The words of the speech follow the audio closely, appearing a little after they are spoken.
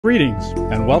Greetings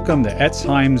and welcome to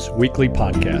Etzheim's weekly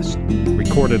podcast,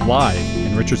 recorded live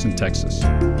in Richardson, Texas.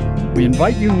 We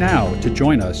invite you now to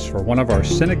join us for one of our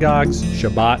synagogue's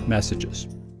Shabbat messages.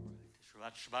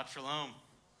 Shabbat Shalom.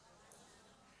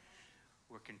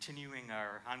 We're continuing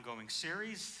our ongoing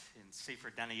series in Sefer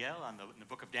Daniel in the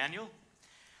book of Daniel.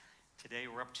 Today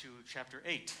we're up to chapter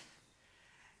 8.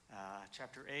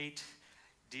 Chapter 8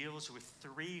 deals with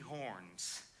three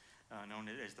horns. Known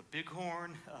as the big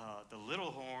horn, the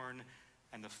little horn,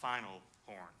 and the final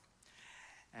horn.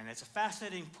 And it's a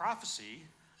fascinating prophecy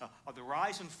of the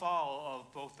rise and fall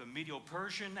of both the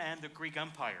Medo-Persian and the Greek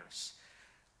empires.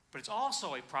 But it's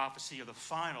also a prophecy of the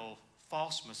final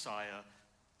false Messiah,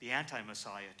 the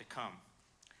anti-Messiah to come.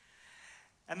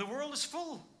 And the world is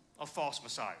full of false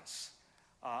messiahs.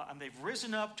 And they've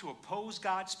risen up to oppose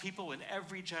God's people in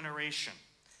every generation.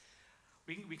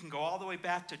 We can go all the way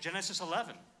back to Genesis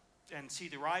 11. And see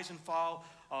the rise and fall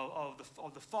of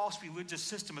the false religious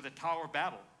system of the Tower of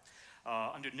Babel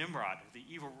under Nimrod, the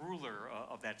evil ruler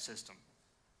of that system.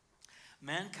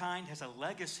 Mankind has a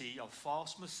legacy of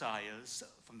false messiahs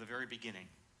from the very beginning.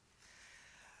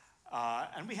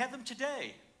 And we have them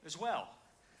today as well.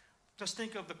 Just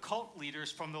think of the cult leaders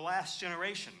from the last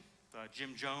generation.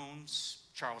 Jim Jones,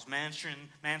 Charles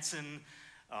Manson,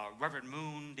 Reverend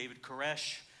Moon, David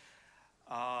Koresh.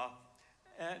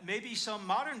 Maybe some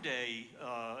modern-day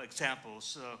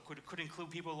examples could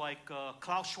include people like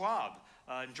Klaus Schwab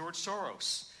and George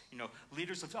Soros,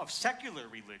 leaders of secular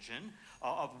religion,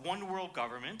 of one-world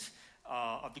government,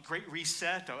 of the Great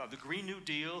Reset, of the Green New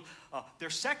Deal. They're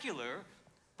secular,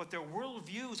 but their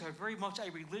worldviews are very much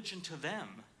a religion to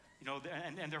them,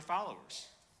 and their followers.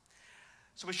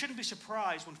 So we shouldn't be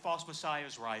surprised when false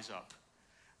messiahs rise up,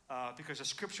 because the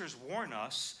scriptures warn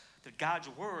us that God's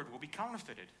word will be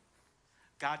counterfeited.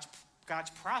 God's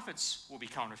prophets will be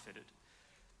counterfeited.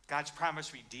 God's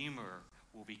promised Redeemer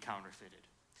will be counterfeited.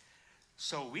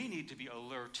 So we need to be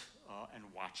alert and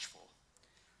watchful.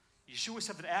 Yeshua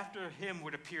said that after him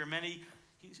would appear many,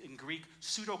 in Greek,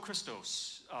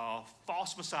 pseudo-Christos,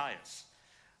 false messiahs,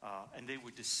 and they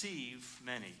would deceive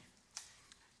many.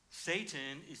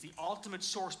 Satan is the ultimate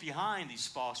source behind these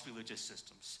false religious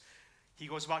systems. He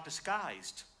goes about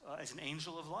disguised as an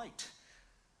angel of light.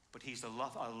 But he's a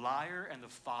liar and the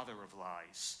father of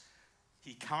lies.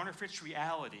 He counterfeits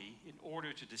reality in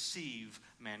order to deceive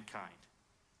mankind.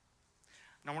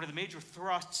 Now, one of the major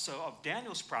thrusts of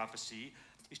Daniel's prophecy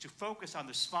is to focus on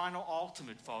this final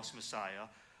ultimate false Messiah,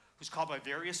 who's called by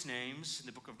various names in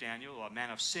the book of Daniel: a man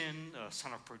of sin, a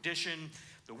son of perdition,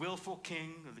 the willful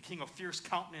king, the king of fierce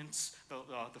countenance,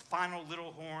 the final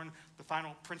little horn, the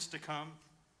final prince to come.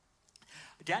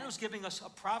 Daniel's giving us a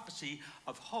prophecy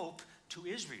of hope to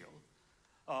Israel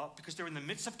because they're in the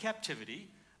midst of captivity,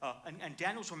 and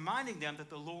Daniel's reminding them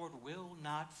that the Lord will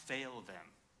not fail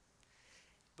them.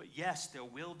 But yes, there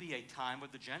will be a time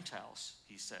of the Gentiles,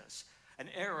 he says, an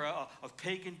era of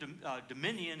pagan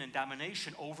dominion and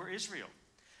domination over Israel.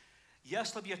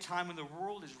 Yes, there'll be a time when the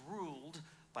world is ruled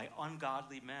by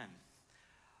ungodly men,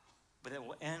 but it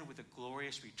will end with the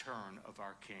glorious return of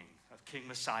our King, of King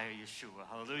Messiah Yeshua.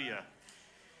 Hallelujah.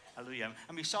 Hallelujah.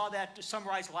 And we saw that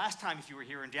summarized last time, if you were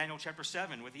here, in Daniel chapter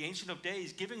 7, with the Ancient of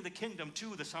Days giving the kingdom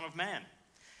to the Son of Man.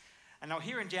 And now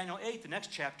here in Daniel 8, the next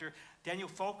chapter, Daniel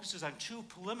focuses on two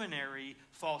preliminary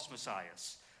false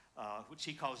messiahs, which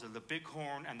he calls the big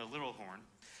horn and the little horn,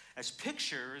 as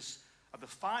pictures of the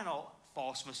final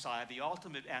false messiah, the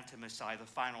ultimate anti-messiah, the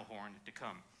final horn to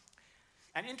come.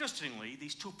 And interestingly,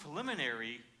 these two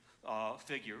preliminary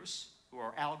figures, who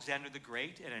are Alexander the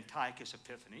Great and Antiochus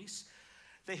Epiphanes,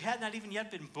 they had not even yet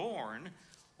been born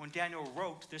when Daniel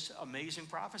wrote this amazing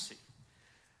prophecy.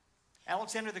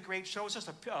 Alexander the Great shows us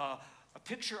a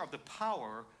picture of the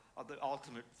power of the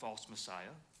ultimate false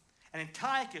Messiah. And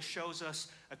Antiochus shows us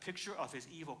a picture of his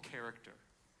evil character.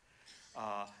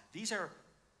 These are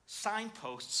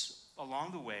signposts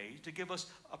along the way to give us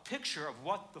a picture of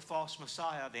what the false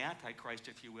Messiah, the Antichrist,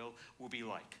 if you will be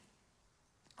like.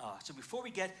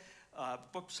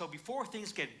 So before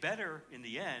things get better in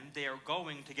the end, they are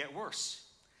going to get worse.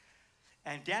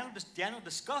 And Daniel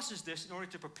discusses this in order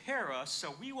to prepare us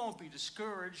so we won't be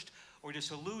discouraged or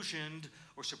disillusioned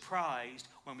or surprised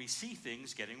when we see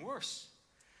things getting worse.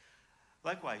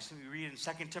 Likewise, we read in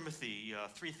 2 Timothy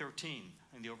 3:13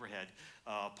 in the overhead,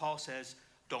 Paul says,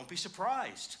 "Don't be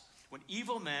surprised when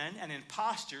evil men and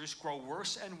impostors grow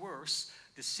worse and worse,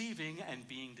 deceiving and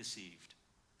being deceived."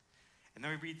 And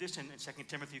then we read this in 2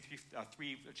 Timothy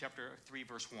chapter 3,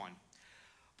 verse 1.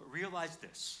 "But realize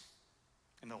this,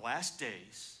 in the last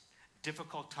days,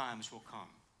 difficult times will come.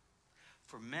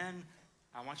 For men,"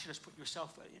 I want you to put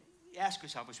yourself ask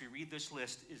yourself as we read this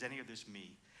list, is any of this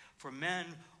me? For men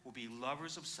will be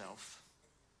lovers of self,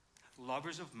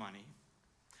 lovers of money,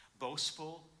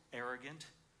 boastful, arrogant,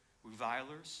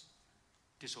 revilers,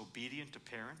 disobedient to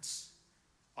parents,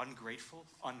 ungrateful,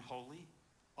 unholy,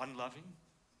 unloving,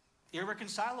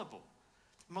 irreconcilable,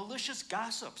 malicious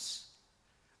gossips,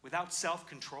 without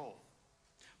self-control,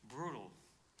 brutal,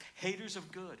 haters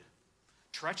of good,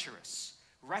 treacherous,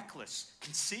 reckless,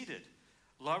 conceited,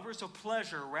 lovers of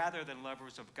pleasure rather than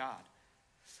lovers of God,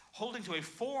 holding to a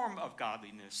form of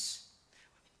godliness,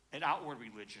 an outward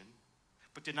religion,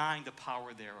 but denying the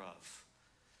power thereof,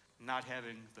 not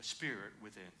having the Spirit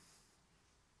within.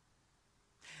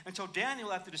 And so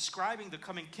Daniel, after describing the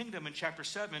coming kingdom in chapter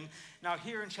 7, now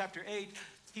here in chapter 8,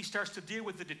 he starts to deal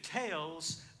with the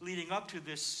details leading up to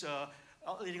this,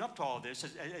 leading up to all this,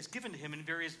 as given to him in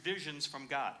various visions from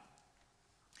God.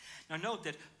 Now note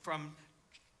that from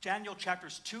Daniel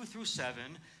chapters 2 through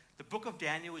 7, the book of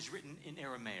Daniel is written in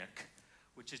Aramaic,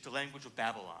 which is the language of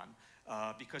Babylon,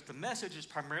 because the message is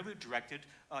primarily directed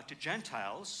to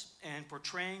Gentiles and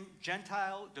portraying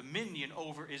Gentile dominion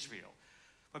over Israel.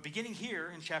 But beginning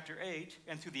here in chapter 8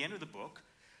 and through the end of the book,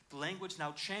 the language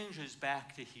now changes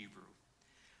back to Hebrew.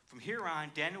 From here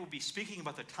on, Daniel will be speaking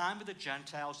about the time of the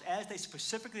Gentiles as they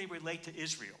specifically relate to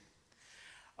Israel,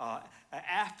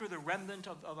 after the remnant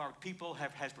of our people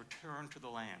has returned to the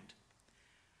land.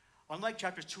 Unlike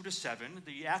chapters 2 to 7,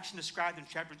 the action described in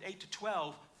chapters 8 to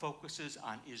 12 focuses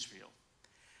on Israel.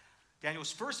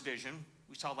 Daniel's first vision,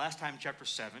 we saw last time in chapter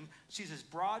 7, sees this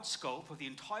broad scope of the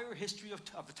entire history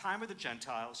of the time of the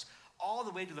Gentiles, all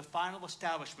the way to the final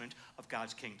establishment of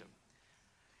God's kingdom.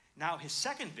 Now, his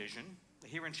second vision,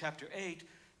 here in chapter 8,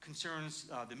 concerns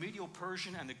the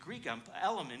Medo-Persian and the Greek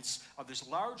elements of this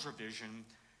larger vision,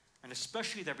 and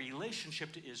especially their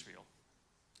relationship to Israel.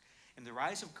 In the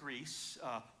rise of Greece,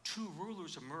 two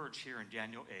rulers emerge here in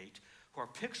Daniel 8, who are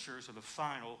pictures of the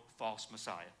final false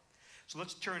Messiah. So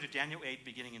let's turn to Daniel 8,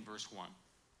 beginning in verse 1.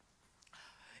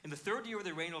 In the third year of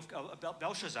the reign of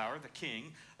Belshazzar, the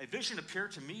king, a vision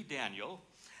appeared to me, Daniel,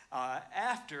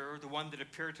 after the one that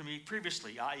appeared to me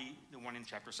previously, i.e., the one in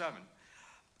chapter 7.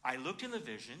 I looked in the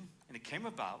vision, and it came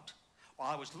about, while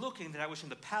I was looking, that I was in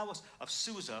the palace of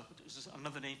Susa, which is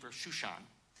another name for Shushan,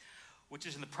 which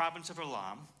is in the province of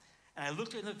Elam, and I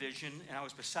looked in the vision, and I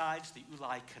was beside the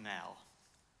Ulai Canal.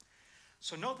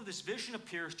 So note that this vision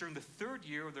appears during the third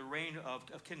year of the reign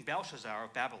of King Belshazzar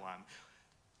of Babylon,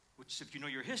 which, if you know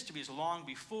your history, is long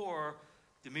before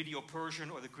the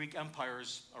Medo-Persian or the Greek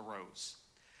empires arose.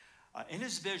 In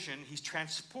his vision, he's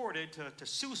transported to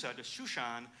Susa, to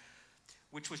Shushan,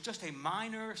 which was just a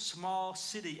minor, small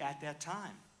city at that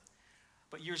time.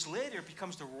 But years later, it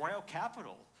becomes the royal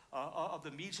capital of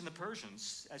the Medes and the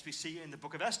Persians, as we see in the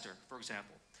book of Esther, for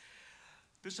example.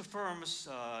 This affirms,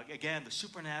 again, the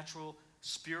supernatural,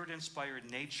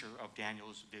 Spirit-inspired nature of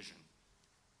Daniel's vision.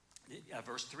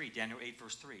 Verse 3, Daniel 8,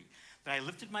 verse 3. Then I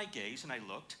lifted my gaze, and I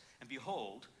looked, and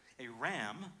behold, a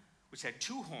ram, which had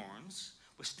two horns,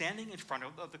 was standing in front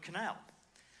of the canal.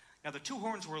 Now the two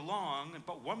horns were long,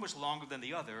 but one was longer than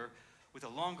the other, with the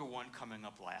longer one coming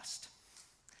up last.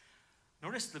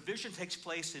 Notice the vision takes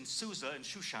place in Susa, in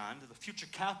Shushan, the future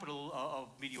capital of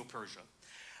Medo-Persia.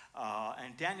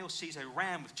 And Daniel sees a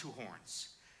ram with two horns.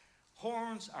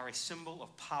 Horns are a symbol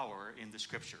of power in the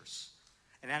scriptures.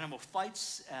 An animal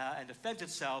fights and defends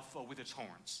itself with its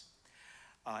horns.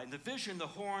 In the vision, the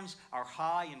horns are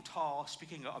high and tall,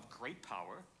 speaking of great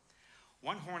power.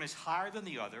 One horn is higher than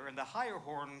the other, and the higher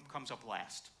horn comes up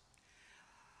last.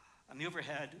 On the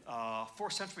overhead,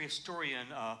 4th century historian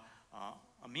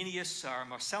Ammianus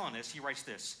Marcellinus, he writes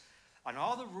this: on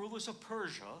all the rulers of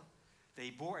Persia, they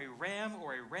bore a ram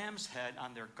or a ram's head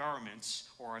on their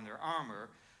garments or on their armor,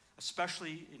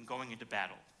 especially in going into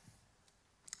battle.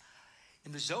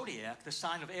 In the zodiac, the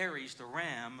sign of Aries, the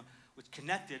ram, was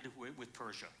connected with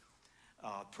Persia.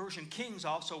 Persian kings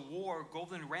also wore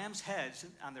golden ram's heads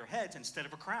on their heads instead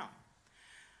of a crown.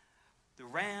 The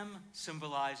ram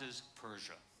symbolizes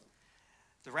Persia.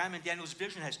 The ram in Daniel's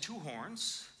vision has two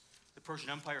horns. The Persian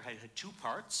Empire had two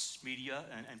parts, Media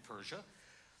and Persia.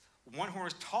 One horn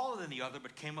is taller than the other,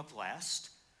 but came up last.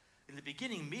 In the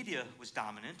beginning, Media was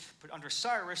dominant, but under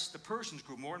Cyrus, the Persians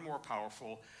grew more and more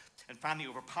powerful and finally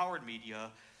overpowered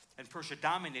Media, and Persia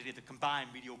dominated the combined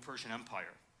Medo-Persian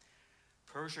Empire.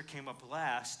 Persia came up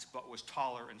last, but was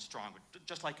taller and stronger,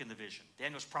 just like in the vision.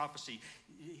 Daniel's prophesying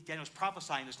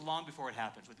this long before it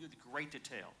happens, with great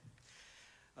detail.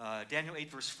 Daniel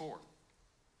 8, verse 4.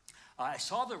 I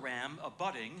saw the ram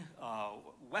abutting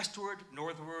westward,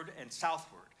 northward, and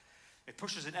southward. It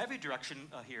pushes in every direction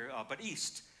here, but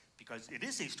east, because it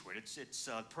is eastward.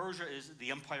 Persia is the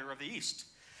empire of the East.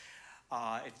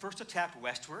 It first attacked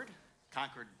westward,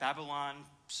 conquered Babylon,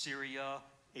 Syria,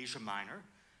 Asia Minor.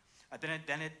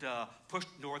 Then it pushed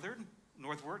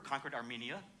northward, conquered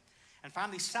Armenia, and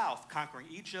finally south, conquering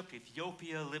Egypt,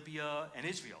 Ethiopia, Libya, and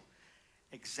Israel,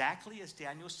 exactly as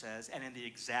Daniel says, and in the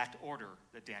exact order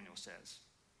that Daniel says.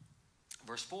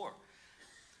 Verse 4,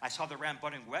 I saw the ram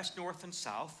butting west, north, and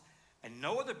south, and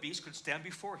no other beast could stand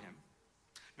before him,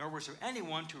 nor was there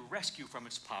anyone to rescue from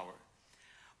its power.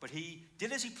 But he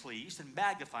did as he pleased and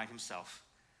magnified himself.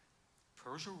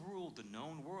 Persia ruled the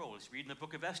known world. Let's read in the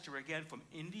book of Esther again, from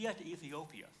India to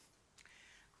Ethiopia.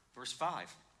 Verse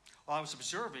 5, while I was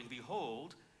observing,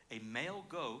 behold, a male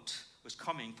goat was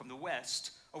coming from the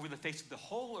west over the face of the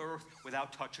whole earth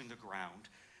without touching the ground.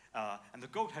 And the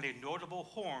goat had a notable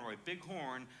horn, or a big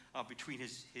horn, between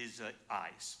his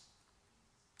eyes.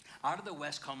 Out of the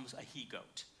west comes a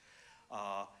he-goat.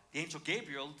 The angel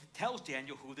Gabriel tells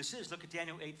Daniel who this is. Look at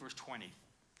Daniel 8, verse 20.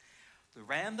 The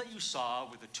ram that you saw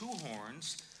with the two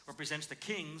horns represents the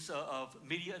kings of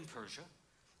Media and Persia,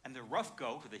 and the rough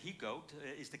goat, or the he-goat,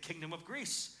 is the kingdom of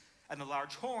Greece. And the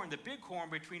large horn, the big horn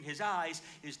between his eyes,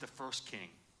 is the first king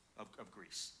of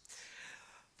Greece.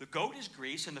 The goat is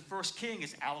Greece, and the first king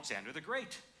is Alexander the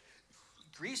Great.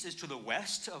 Greece is to the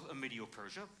west of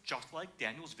Medio-Persia, just like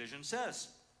Daniel's vision says.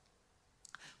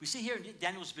 We see here in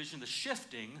Daniel's vision the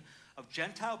shifting of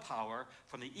Gentile power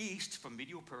from the east, from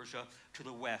Medio-Persia, to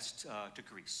the west, to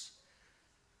Greece.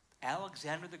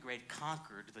 Alexander the Great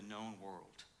conquered the known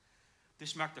world.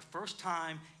 This marked the first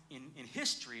time in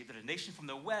history that a nation from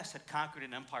the west had conquered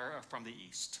an empire from the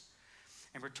east.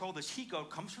 And we're told this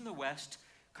he-goat comes from the west,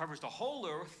 covers the whole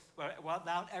earth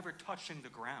without ever touching the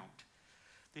ground.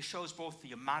 This shows both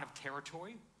the amount of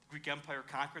territory the Greek Empire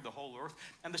conquered the whole earth,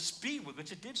 and the speed with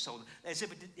which it did so, as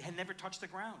if it had never touched the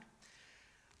ground.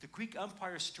 The Greek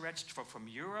Empire stretched from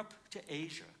Europe to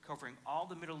Asia, covering all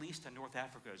the Middle East and North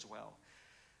Africa as well.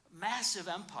 Massive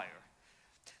empire.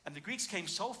 And the Greeks came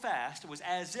so fast, it was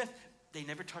as if they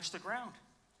never touched the ground.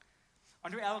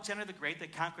 Under Alexander the Great, they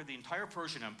conquered the entire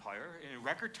Persian Empire in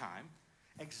record time,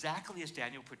 exactly as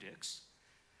Daniel predicts.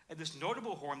 And this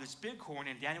notable horn, this big horn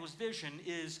in Daniel's vision,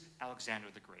 is Alexander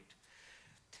the Great.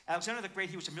 Alexander the Great,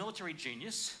 he was a military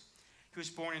genius. He was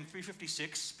born in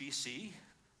 356 BC,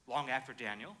 long after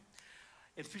Daniel.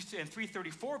 In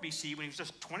 334 BC, when he was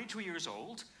just 22 years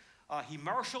old, he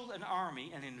marshaled an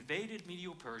army and invaded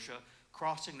Medio-Persia,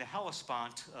 crossing the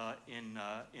Hellespont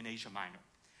in Asia Minor.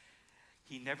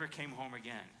 He never came home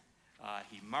again.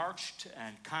 He marched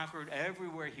and conquered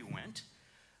everywhere he went,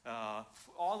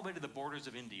 all the way to the borders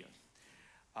of India.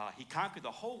 He conquered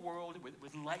the whole world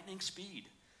with lightning speed.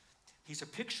 He's a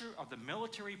picture of the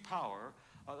military power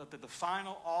that the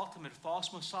final, ultimate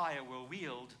false Messiah will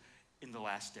wield in the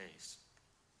last days.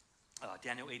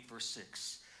 Daniel 8, verse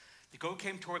 6. The goat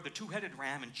came toward the two-headed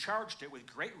ram and charged it with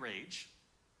great rage.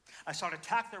 I saw it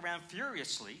attack the ram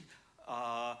furiously,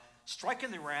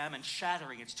 striking the ram and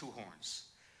shattering its two horns.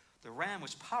 The ram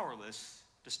was powerless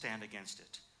to stand against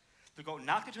it. The goat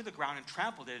knocked it to the ground and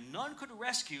trampled it, and none could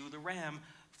rescue the ram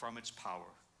from its power.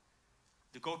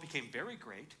 The goat became very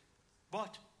great,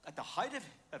 but at the height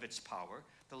of its power,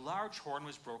 the large horn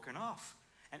was broken off.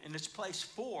 And in its place,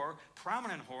 4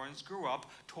 prominent horns grew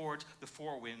up towards the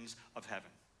 4 winds of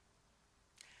heaven.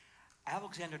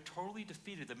 Alexander totally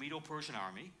defeated the Medo-Persian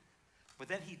army, but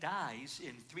then he dies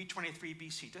in 323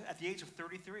 BC at the age of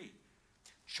 33,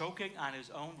 choking on his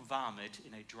own vomit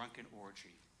in a drunken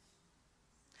orgy.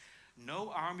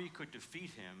 No army could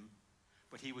defeat him,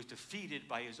 but he was defeated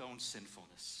by his own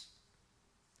sinfulness.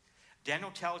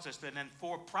 Daniel tells us that then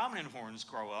 4 prominent horns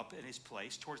grow up in his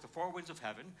place towards the 4 winds of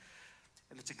heaven,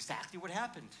 and that's exactly what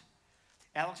happened.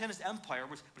 Alexander's empire,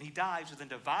 when he dies, was then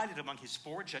divided among his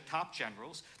 4 top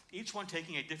generals, each one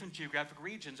taking a different geographic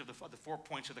regions of the 4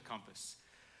 points of the compass.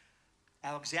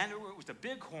 Alexander was the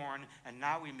big horn, and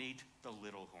now we meet the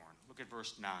little horn. Look at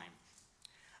verse 9.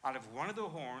 Out of one of the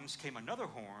horns came another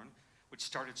horn, which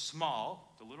started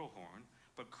small, the little horn,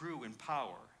 but grew in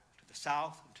power to the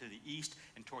south and to the east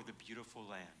and toward the beautiful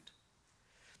land.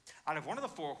 Out of one of the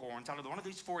 4 horns, out of one of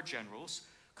these 4 generals,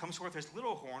 comes forth his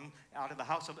little horn out of the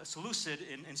house of Seleucid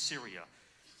in Syria.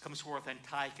 Comes forth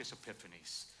Antiochus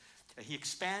Epiphanes. He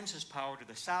expands his power to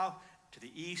the south, to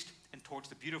the east, and towards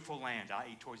the beautiful land,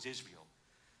 i.e. towards Israel,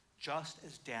 just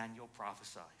as Daniel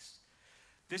prophesies.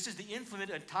 This is the infinite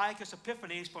Antiochus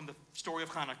Epiphanes from the story of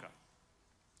Hanukkah.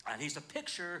 And he's a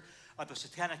picture of the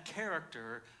satanic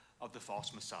character of the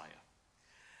false Messiah.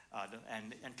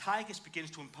 And Antiochus begins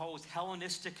to impose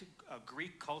Hellenistic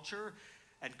Greek culture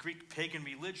and Greek pagan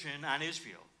religion on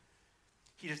Israel.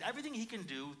 He does everything he can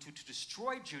do to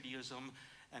destroy Judaism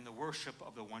and the worship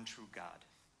of the one true God.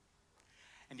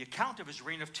 And the account of his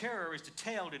reign of terror is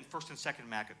detailed in 1st and 2nd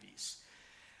Maccabees.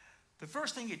 The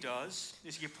first thing he does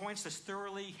is he appoints this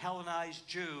thoroughly Hellenized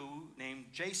Jew named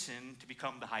Jason to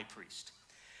become the high priest.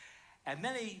 And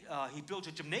then he builds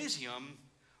a gymnasium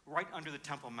right under the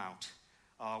Temple Mount,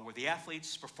 where the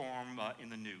athletes perform in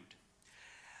the nude.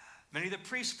 Many of the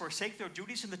priests forsake their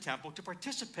duties in the temple to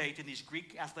participate in these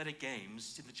Greek athletic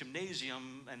games in the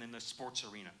gymnasium and in the sports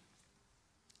arena.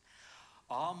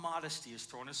 All modesty is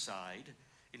thrown aside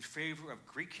in favor of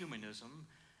Greek humanism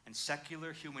and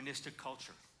secular humanistic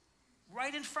culture,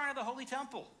 right in front of the Holy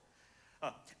Temple.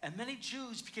 And many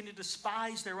Jews begin to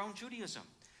despise their own Judaism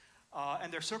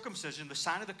and their circumcision, the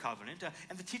sign of the covenant,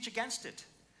 and to teach against it.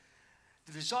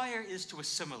 The desire is to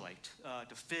assimilate,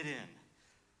 to fit in,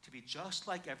 to be just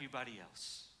like everybody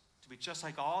else, to be just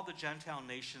like all the Gentile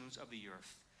nations of the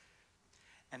earth.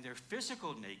 And their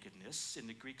physical nakedness in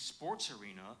the Greek sports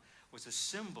arena was a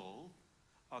symbol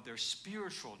of their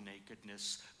spiritual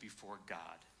nakedness before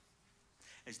God,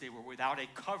 as they were without a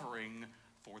covering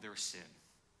for their sin,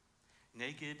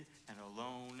 naked and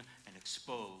alone and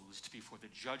exposed before the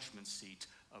judgment seat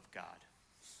of God.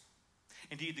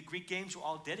 Indeed, the Greek games were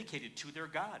all dedicated to their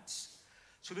gods.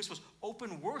 So this was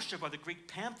open worship of the Greek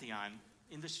pantheon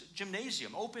in this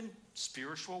gymnasium, open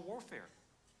spiritual warfare.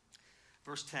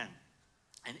 Verse 10,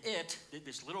 and it,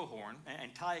 this little horn,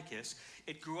 Antiochus,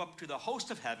 it grew up to the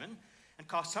host of heaven and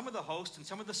caused some of the host and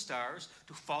some of the stars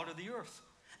to fall to the earth,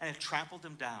 and it trampled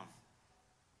them down.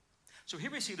 So here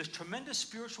we see this tremendous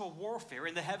spiritual warfare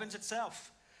in the heavens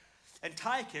itself.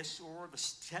 Antiochus, or the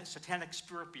satanic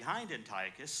spirit behind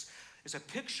Antiochus, is a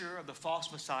picture of the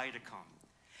false Messiah to come.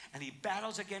 And he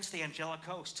battles against the angelic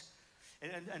host.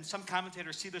 And some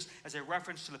commentators see this as a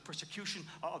reference to the persecution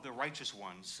of the righteous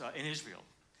ones in Israel.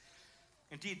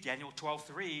 Indeed, Daniel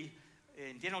 12:3,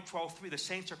 in Daniel 12:3, the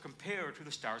saints are compared to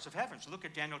the stars of heaven. So look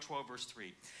at Daniel 12, verse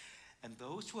 3. And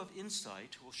those who have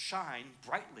insight will shine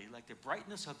brightly like the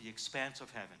brightness of the expanse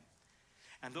of heaven.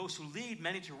 And those who lead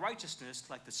many to righteousness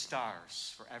like the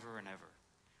stars forever and ever.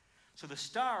 So the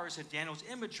stars in Daniel's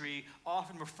imagery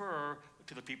often refer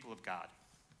to the people of God.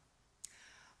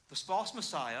 The false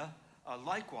Messiah,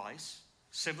 likewise,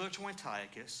 similar to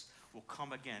Antiochus, will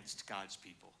come against God's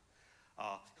people.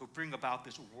 He'll bring about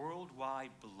this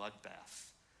worldwide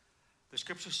bloodbath. The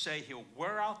scriptures say he'll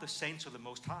wear out the saints of the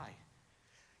Most High.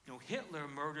 You know, Hitler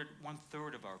murdered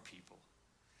 1/3 of our people.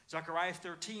 Zechariah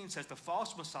 13 says the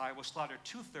false Messiah will slaughter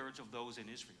 2/3 of those in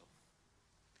Israel.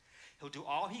 He'll do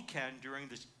all he can during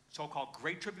this so-called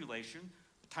Great Tribulation,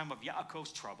 the time of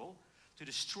Yaakov's trouble, to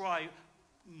destroy,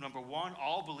 number one,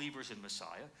 all believers in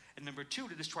Messiah, and number two,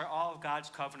 to destroy all of God's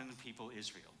covenant people,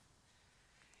 Israel.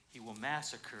 He will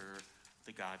massacre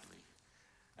the godly.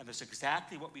 And that's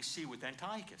exactly what we see with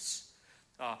Antiochus.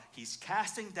 He's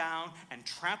casting down and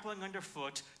trampling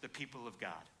underfoot the people of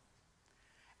God.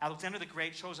 Alexander the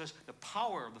Great shows us the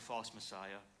power of the false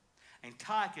Messiah.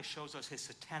 Antiochus shows us his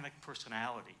satanic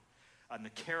personality and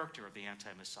the character of the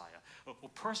anti-Messiah. Will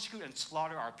persecute and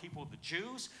slaughter our people, the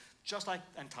Jews, just like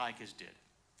Antiochus did.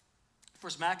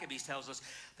 First Maccabees tells us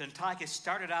that Antiochus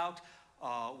started out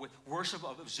with worship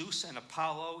of Zeus and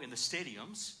Apollo in the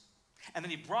stadiums, and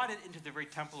then he brought it into the very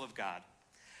temple of God.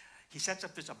 He sets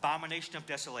up this abomination of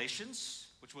desolations,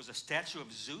 which was a statue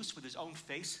of Zeus with his own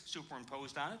face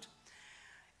superimposed on it,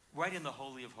 right in the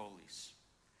Holy of Holies.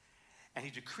 And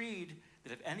he decreed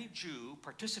that if any Jew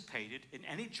participated in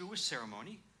any Jewish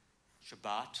ceremony,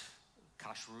 Shabbat,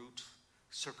 Kashrut,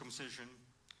 circumcision,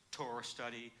 Torah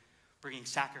study, bringing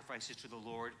sacrifices to the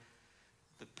Lord,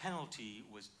 the penalty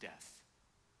was death.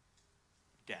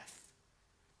 Death.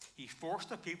 He forced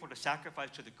the people to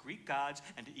sacrifice to the Greek gods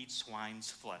and to eat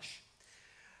swine's flesh.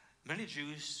 Many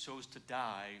Jews chose to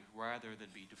die rather than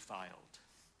be defiled.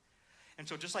 And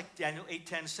so just like Daniel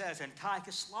 8:10 says,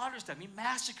 Antiochus slaughters them. He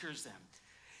massacres them.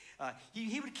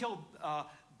 He would kill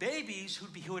babies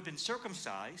who had been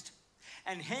circumcised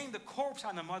and hang the corpse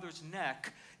on the mother's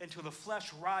neck until the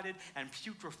flesh rotted and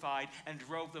putrefied and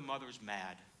drove the mothers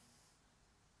mad.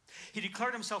 He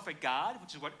declared himself a god,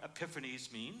 which is what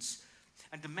Epiphanes means,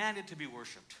 and demanded to be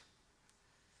worshipped,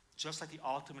 just like the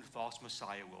ultimate false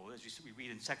Messiah will, as we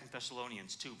read in 2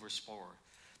 Thessalonians 2, verse 4.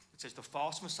 It says, the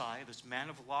false Messiah, this man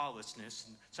of lawlessness,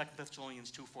 in 2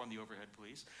 Thessalonians 2:4 on the overhead,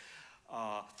 please,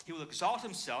 he will exalt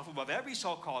himself above every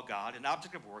so-called god and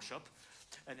object of worship,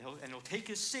 and he'll take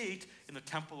his seat in the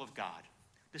temple of God,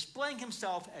 displaying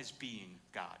himself as being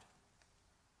God.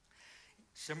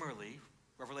 Similarly,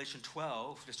 Revelation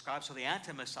 12 describes how the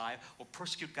anti-Messiah will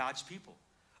persecute God's people,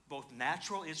 both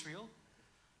natural Israel,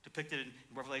 depicted in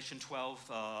Revelation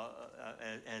 12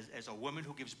 as a woman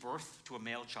who gives birth to a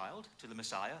male child, to the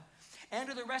Messiah, and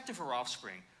to the rest of her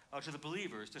offspring, to the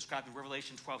believers, described in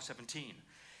Revelation 12:17,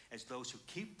 as those who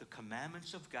keep the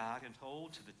commandments of God and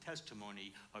hold to the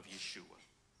testimony of Yeshua.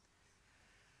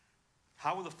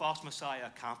 How will the false Messiah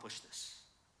accomplish this?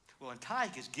 Well,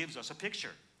 Antiochus gives us a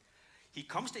picture. He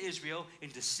comes to Israel in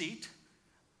deceit,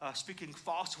 speaking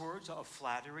false words of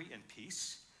flattery and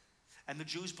peace. And the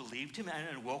Jews believed him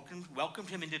and welcomed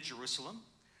him into Jerusalem.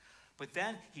 But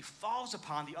then he falls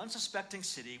upon the unsuspecting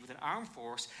city with an armed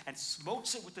force and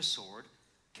smotes it with the sword,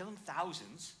 killing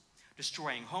thousands,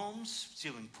 destroying homes,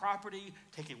 stealing property,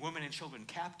 taking women and children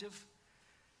captive.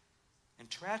 And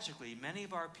tragically, many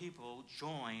of our people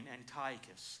join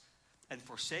Antiochus and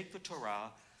forsake the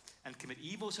Torah and commit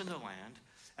evils in the land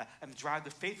and drive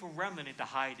the faithful remnant into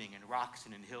hiding in rocks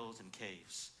and in hills and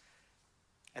caves.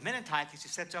 And then Antiochus, he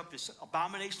sets up this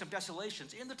abomination of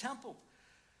desolations in the temple.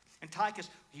 Antiochus,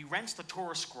 he rents the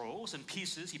Torah scrolls in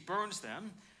pieces, he burns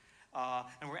them,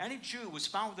 and where any Jew was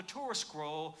found with a Torah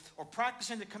scroll or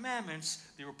practicing the commandments,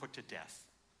 they were put to death.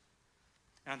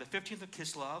 And on the 15th of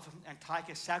Kislev,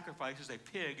 Antiochus sacrifices a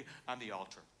pig on the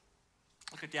altar.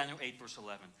 Look at Daniel 8, verse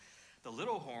 11. The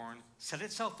little horn set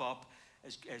itself up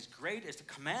as great as the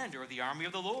commander of the army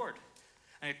of the Lord.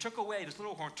 And it took away, this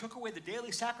little horn took away the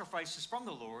daily sacrifices from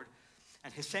the Lord,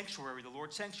 and his sanctuary, the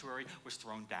Lord's sanctuary, was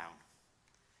thrown down.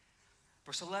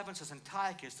 Verse 11 says,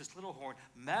 Antiochus, this little horn,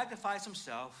 magnifies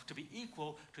himself to be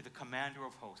equal to the commander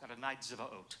of hosts, Adonai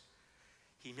Zvaot.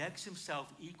 He makes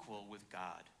himself equal with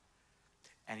God.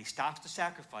 And he stops the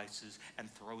sacrifices and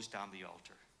throws down the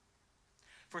altar.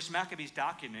 First Maccabees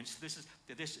documents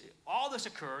all this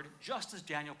occurred just as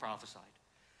Daniel prophesied.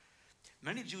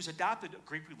 Many Jews adopted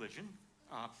Greek religion,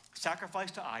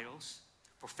 sacrificed to idols,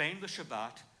 profaned the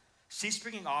Shabbat, ceased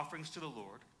bringing offerings to the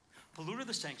Lord, polluted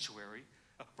the sanctuary,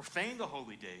 profaned the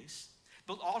holy days,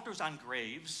 built altars on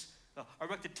graves,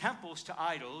 erected temples to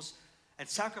idols, and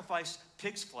sacrificed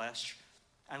pig's flesh,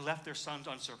 and left their sons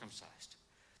uncircumcised.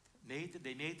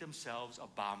 They made themselves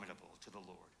abominable to the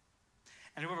Lord.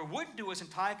 And whoever wouldn't do as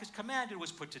Antiochus commanded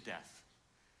was put to death.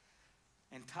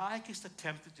 Antiochus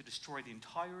attempted to destroy the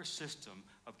entire system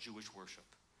of Jewish worship.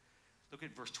 Look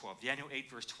at verse 12, Daniel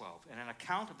 8, verse 12. And on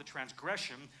account of the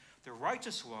transgression, the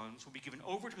righteous ones will be given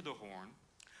over to the horn,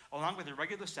 along with the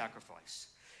regular sacrifice.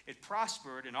 It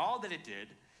prospered in all that it did,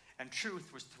 and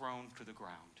truth was thrown to the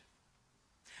ground.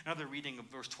 Another reading of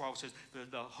verse 12 says,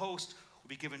 the host will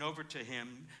be given over to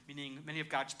him, meaning many of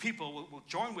God's people will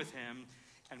join with him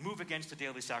and move against the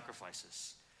daily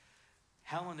sacrifices.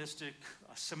 Hellenistic,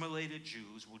 assimilated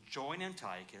Jews will join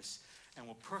Antiochus and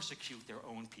will persecute their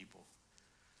own people.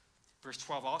 Verse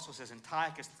 12 also says,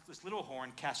 Antiochus, this little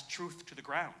horn, cast truth to the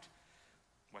ground.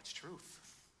 What's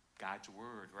truth? God's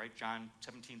word, right? John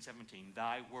 17:17,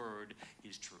 thy word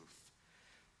is truth.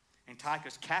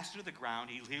 Antiochus cast it to the ground.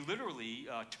 He literally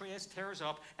tears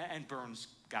up and burns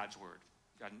God's word.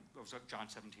 John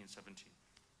 17:17.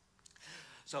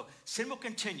 So sin will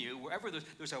continue wherever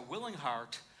there's a willing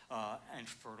heart and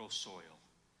fertile soil.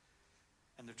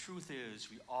 And the truth is,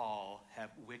 we all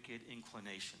have wicked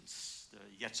inclinations,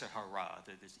 the Yetzer Hara,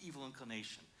 this evil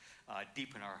inclination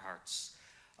deep in our hearts.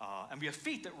 And we have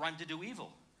feet that run to do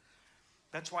evil.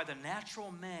 That's why the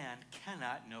natural man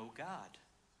cannot know God.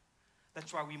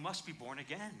 That's why we must be born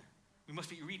again. We must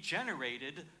be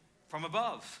regenerated from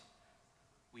above.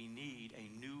 We need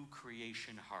a new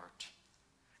creation heart.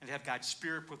 And to have God's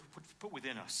Spirit put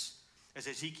within us, as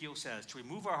Ezekiel says, to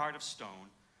remove our heart of stone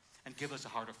and give us a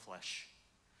heart of flesh.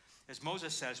 As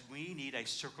Moses says, we need a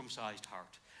circumcised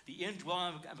heart, the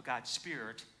indwelling of God's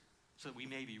Spirit, so that we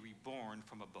may be reborn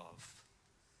from above.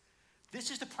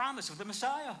 This is the promise of the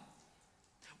Messiah.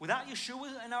 Without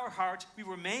Yeshua in our hearts, we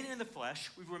remain in the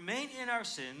flesh, we remain in our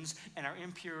sins and our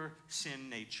impure sin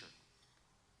nature.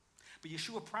 But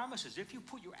Yeshua promises, if you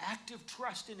put your active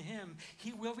trust in him,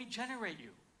 he will regenerate you.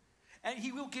 And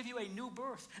he will give you a new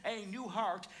birth, a new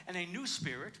heart, and a new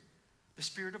spirit, the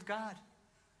Spirit of God.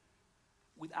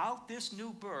 Without this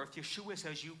new birth, Yeshua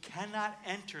says you cannot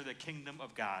enter the kingdom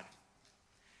of God.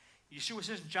 Yeshua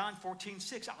says in John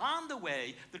 14:6, I'm the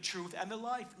way, the truth, and the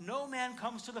life. No man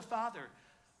comes to the Father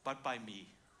but by me.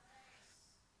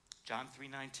 John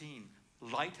 3:19,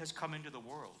 light has come into the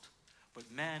world, but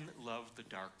men loved the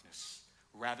darkness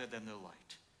rather than the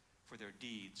light, for their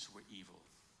deeds were evil.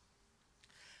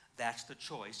 That's the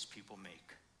choice people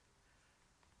make.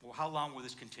 Well, how long will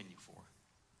this continue for?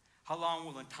 How long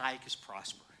will Antiochus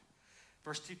prosper?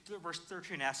 Verse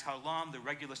 13 asks how long the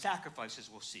regular sacrifices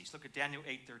will cease. Look at Daniel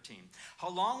 8:13. How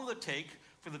long will it take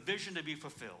for the vision to be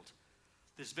fulfilled?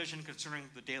 this vision concerning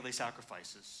the daily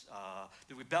sacrifices,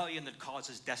 the rebellion that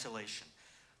causes desolation,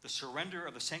 the surrender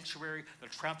of the sanctuary, the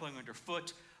trampling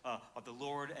underfoot of the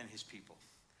Lord and his people.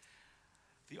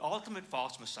 The ultimate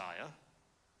false Messiah,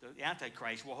 the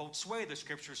Antichrist, will hold sway, the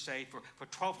scriptures say, for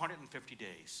 1,250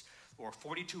 days, or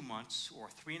 42 months, or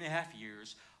 3.5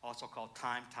 years, also called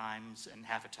times, and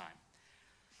half a time.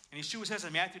 And Yeshua says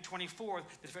in Matthew 24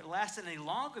 that if it lasted any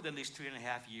longer than these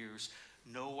 3.5 years,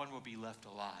 no one will be left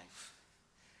alive.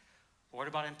 What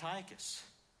about Antiochus?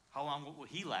 How long will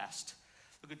he last?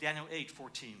 Look at Daniel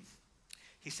 8:14.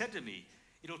 He said to me,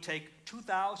 it'll take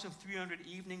 2,300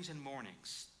 evenings and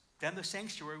mornings. Then the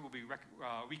sanctuary will be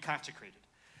reconsecrated.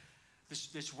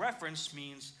 This reference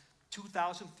means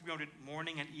 2,300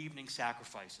 morning and evening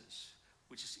sacrifices,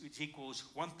 which equals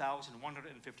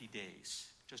 1,150 days,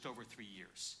 just over 3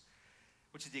 years,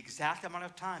 which is the exact amount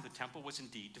of time the temple was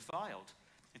indeed defiled,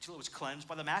 until it was cleansed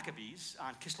by the Maccabees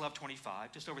on Kislev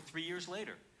 25, just over 3 years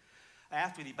later,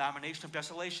 after the abomination of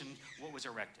desolation was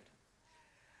erected.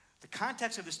 The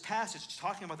context of this passage is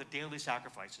talking about the daily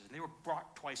sacrifices, and they were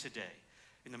brought twice a day,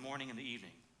 in the morning and the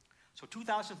evening. So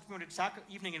 2,300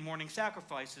 evening and morning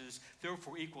sacrifices,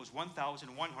 therefore, equals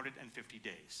 1,150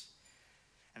 days.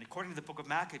 And according to the book of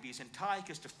Maccabees,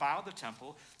 Antiochus defiled the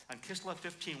temple on Kislev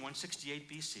 15, 168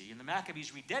 BC, and the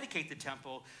Maccabees rededicate the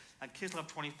temple on Kislev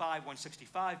 25,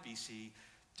 165 BC,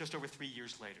 just over 3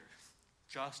 years later,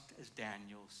 just as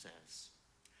Daniel says.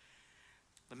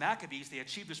 The Maccabees, they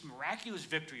achieved this miraculous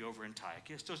victory over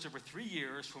Antiochus just over 3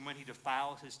 years from when he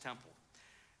defiled his temple.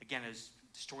 Again, as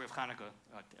the story of Hanukkah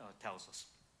tells us.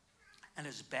 And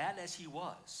as bad as he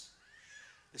was,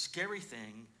 the scary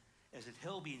thing is that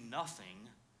he'll be nothing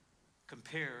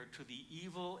compared to the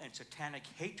evil and satanic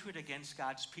hatred against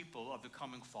God's people of the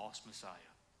coming false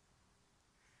Messiah.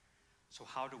 So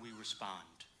how do we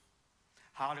respond?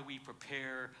 How do we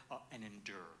prepare and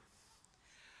endure?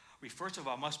 We first of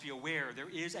all must be aware there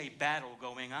is a battle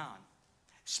going on,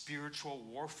 spiritual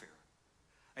warfare,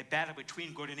 a battle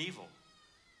between good and evil,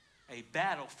 a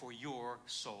battle for your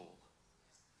soul.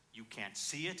 You can't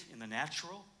see it in the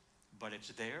natural, but it's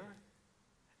there,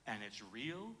 and it's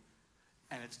real,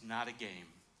 and it's not a game.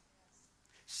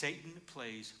 Satan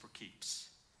plays for keeps.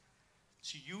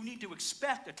 So you need to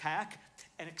expect attack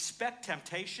and expect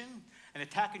temptation and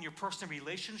attack in your personal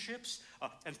relationships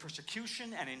and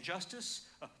persecution and injustice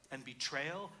and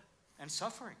betrayal and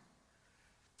suffering.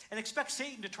 And expect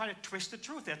Satan to try to twist the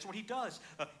truth. That's what he does.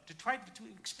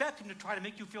 Expect him to try to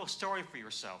make you feel sorry for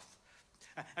yourself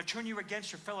and turn you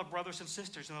against your fellow brothers and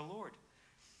sisters in the Lord.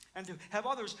 And to have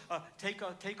others take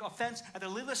offense at the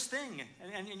littlest thing,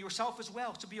 and yourself as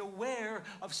well. To be aware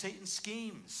of Satan's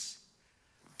schemes.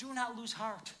 Do not lose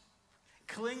heart.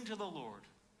 Cling to the Lord.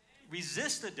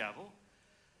 Resist the devil.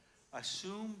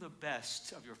 Assume the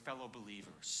best of your fellow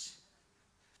believers.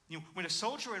 When a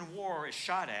soldier in war is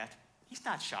shot at, he's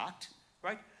not shocked,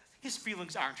 right? His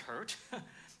feelings aren't hurt.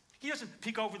 He doesn't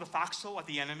peek over the foxhole at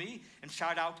the enemy and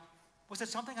shout out, "Was that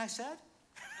something I said?"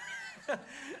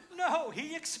 No,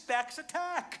 he expects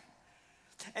attack.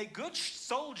 A good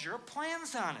soldier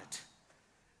plans on it.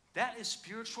 That is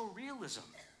spiritual realism.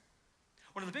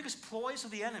 One of the biggest ploys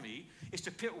of the enemy is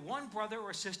to pit one brother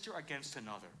or sister against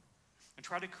another and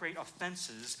try to create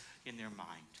offenses in their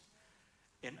mind.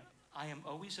 And I am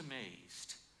always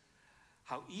amazed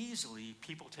how easily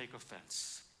people take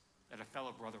offense at a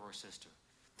fellow brother or sister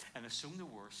and assume the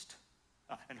worst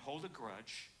and hold a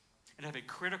grudge and have a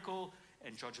critical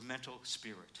and judgmental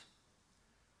spirit.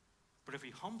 But if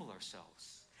we humble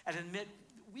ourselves and admit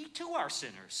we too are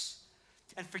sinners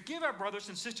and forgive our brothers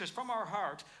and sisters from our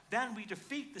heart, then we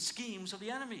defeat the schemes of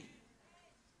the enemy.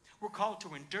 We're called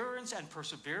to endurance and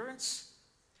perseverance.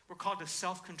 We're called to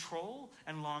self-control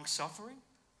and long-suffering.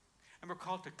 And we're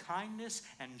called to kindness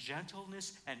and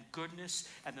gentleness and goodness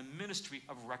and the ministry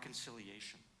of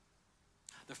reconciliation,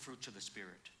 the fruits of the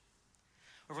Spirit.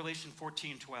 Revelation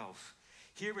 14:12.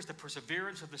 Here is the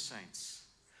perseverance of the saints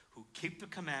who keep the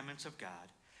commandments of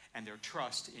God and their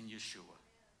trust in Yeshua.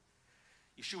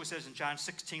 Yeshua says in John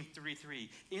 16:33,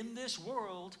 "In this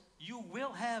world you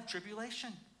will have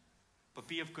tribulation, but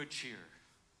be of good cheer,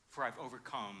 for I've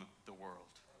overcome the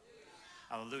world."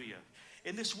 Hallelujah.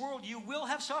 In this world you will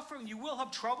have suffering, you will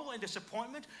have trouble and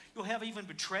disappointment, you'll have even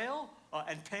betrayal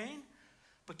and pain,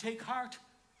 but take heart,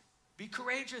 be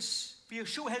courageous, for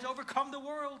Yeshua has overcome the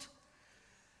world.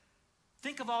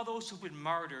 Think of all those who've been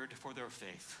martyred for their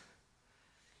faith.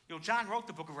 John wrote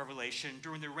the book of Revelation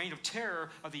during the reign of terror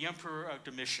of the Emperor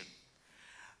Domitian.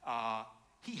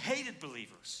 He hated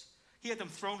believers. He had them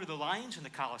thrown to the lions in the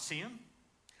Colosseum,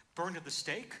 burned at the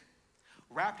stake,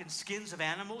 wrapped in skins of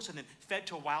animals, and then fed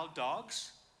to wild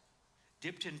dogs.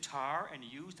 dipped in tar and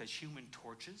used as human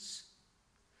torches.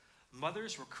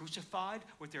 Mothers were crucified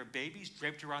with their babies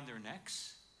draped around their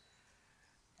necks.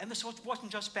 And this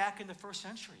wasn't just back in the first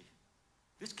century.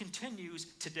 This continues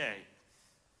today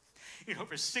in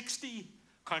over 60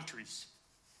 countries.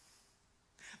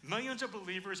 Millions of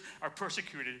believers are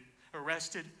persecuted,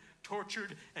 arrested,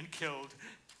 tortured, and killed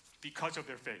because of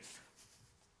their faith.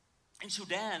 In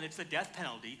Sudan, it's the death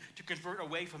penalty to convert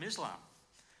away from Islam.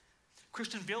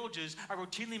 Christian villages are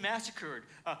routinely massacred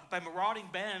by marauding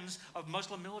bands of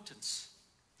Muslim militants.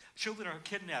 Children are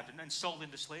kidnapped and sold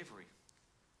into slavery.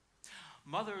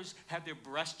 Mothers have their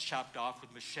breasts chopped off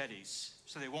with machetes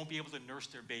so they won't be able to nurse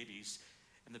their babies,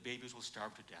 and the babies will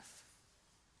starve to death.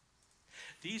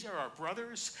 These are our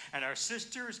brothers and our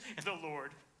sisters in the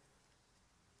Lord,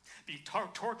 being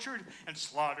tortured and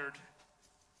slaughtered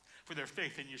for their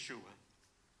faith in Yeshua.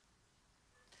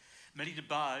 Mehdi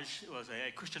Dabaj was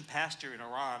a Christian pastor in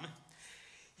Iran.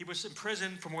 He was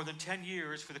imprisoned for more than 10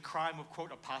 years for the crime of,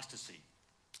 quote, apostasy.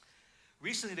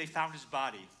 Recently, they found his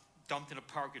body dumped in a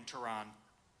park in Tehran,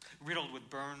 riddled with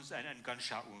burns and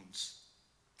gunshot wounds.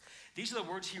 These are the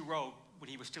words he wrote when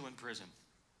he was still in prison.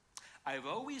 I've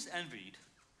always envied.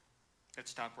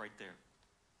 Let's stop right there.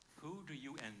 Who do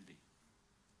you envy?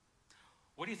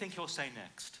 What do you think he'll say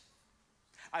next?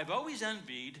 I've always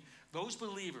envied those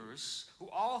believers who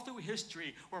all through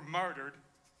history were martyred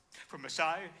for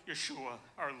Messiah Yeshua,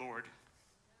 our Lord.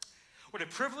 What a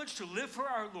privilege to live for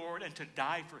our Lord and to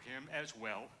die for him as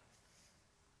well.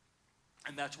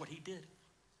 And that's what he did.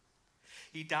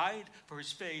 He died for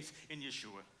his faith in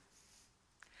Yeshua.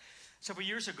 Several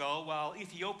years ago, while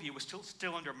Ethiopia was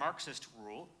still under Marxist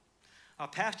rule, a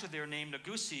pastor there named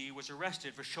Nagusi was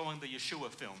arrested for showing the Yeshua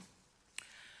film.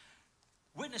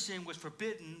 Witnessing was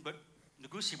forbidden, but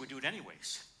Nagusi would do it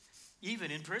anyways,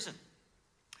 even in prison.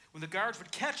 When the guards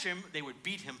would catch him, they would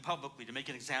beat him publicly to make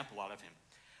an example out of him.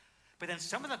 But then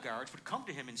some of the guards would come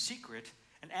to him in secret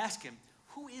and ask him,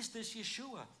 who is this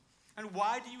Yeshua? And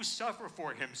why do you suffer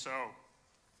for him so?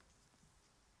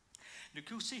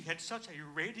 Nagusi had such a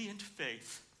radiant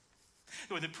faith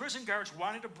that when the prison guards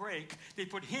wanted a break, they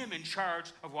put him in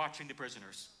charge of watching the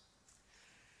prisoners.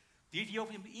 The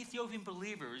Ethiopian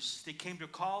believers, they came to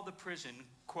call the prison,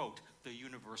 quote, the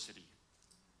university.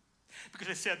 Because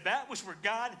they said that was where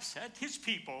God sent his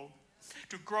people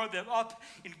to grow them up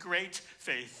in great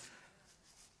faith.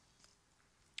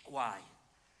 Why?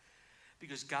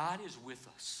 Because God is with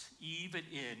us, even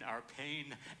in our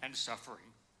pain and suffering.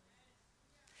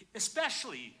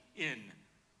 Especially in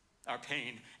our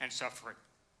pain and suffering.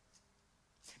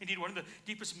 Indeed, one of the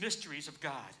deepest mysteries of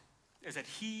God is that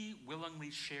he willingly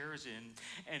shares in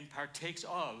and partakes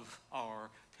of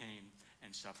our pain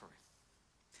and suffering.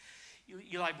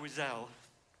 Elie Wiesel,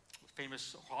 a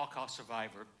famous Holocaust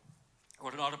survivor,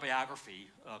 wrote an autobiography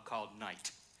called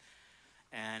Night.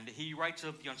 And he writes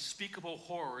of the unspeakable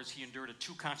horrors he endured at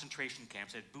 2 concentration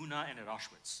camps, at Buna and at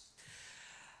Auschwitz.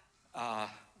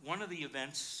 One of the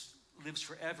events lives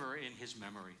forever in his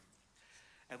memory.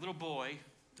 A little boy,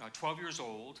 12 years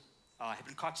old, had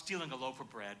been caught stealing a loaf of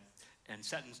bread and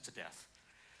sentenced to death.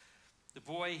 The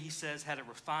boy, he says, had a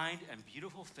refined and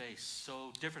beautiful face,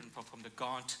 so different from the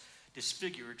gaunt,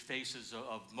 disfigured faces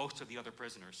of most of the other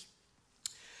prisoners.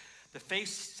 The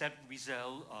face, said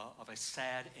Wiesel, of a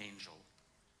sad angel.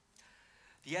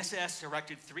 The SS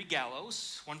erected 3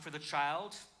 gallows, 1 for the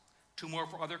child, 2 more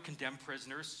for other condemned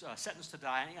prisoners, sentenced to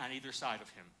die on either side of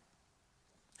him.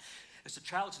 As the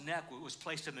child's neck was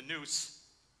placed in the noose,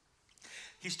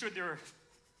 he stood there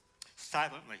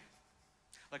silently,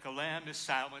 like a lamb is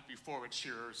silent before its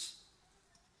shearers.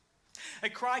 A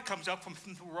cry comes up from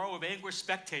the row of anguished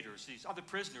spectators, these other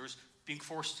prisoners being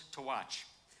forced to watch.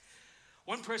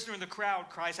 One prisoner in the crowd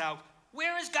cries out,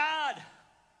 "Where is God?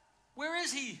 Where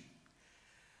is he?"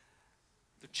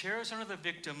 The chairs under the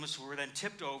victims were then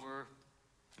tipped over,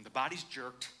 and the bodies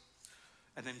jerked,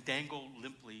 and then dangled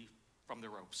limply from the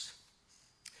ropes.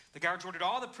 The guards ordered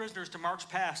all the prisoners to march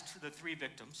past the 3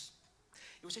 victims.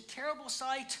 It was a terrible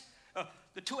sight.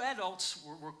 The 2 adults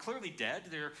were clearly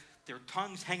dead, their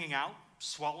tongues hanging out,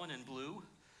 swollen and blue.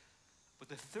 But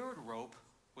the 3rd rope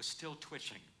was still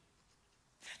twitching.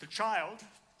 The child,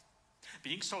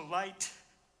 being so light,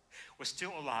 was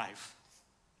still alive.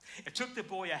 It took the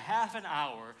boy a half an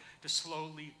hour to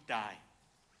slowly die.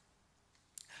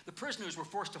 The prisoners were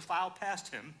forced to file past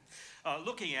him,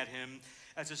 looking at him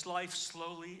as his life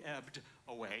slowly ebbed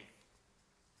away.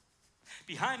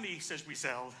 Behind me, says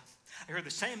Wiesel, I heard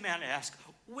the same man ask,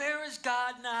 "Where is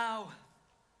God now?"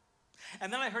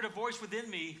 And then I heard a voice within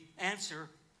me answer,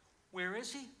 "Where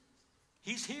is he?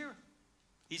 He's here.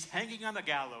 He's hanging on the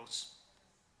gallows."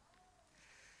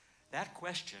 That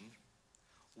question,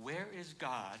 where is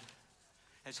God,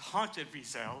 has haunted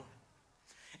Wiesel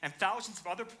and thousands of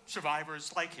other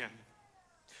survivors like him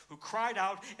who cried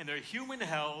out in their human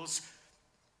hells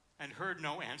and heard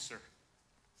no answer.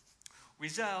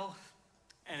 Wiesel,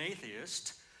 an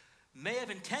atheist, may have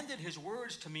intended his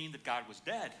words to mean that God was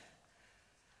dead,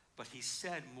 but he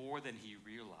said more than he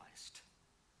realized.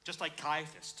 Just like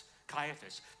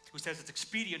Caiaphas, who says it's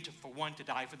expedient for one to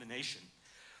die for the nation.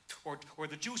 Or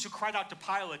the Jews who cried out to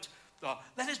Pilate,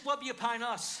 let his blood be upon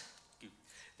us.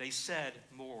 They said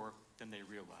more than they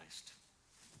realized.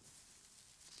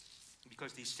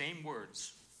 Because these same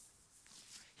words,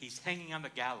 he's hanging on the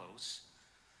gallows,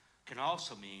 can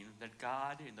also mean that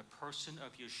God, in the person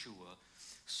of Yeshua,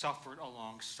 suffered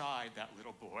alongside that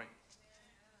little boy.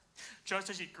 Just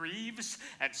as he grieves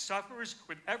and suffers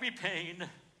with every pain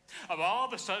of all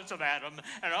the sons of Adam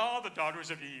and all the daughters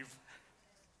of Eve.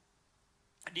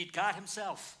 Indeed, God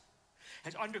himself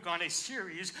has undergone a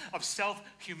series of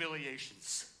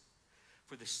self-humiliations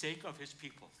for the sake of his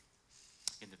people.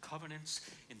 In the covenants,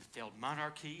 in the failed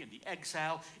monarchy, in the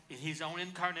exile, in his own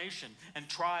incarnation and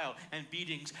trial and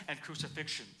beatings and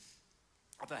crucifixion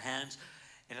at the hands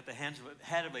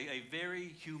of a very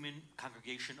human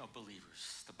congregation of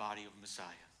believers, the body of Messiah.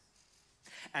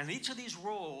 And in each of these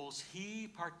roles, he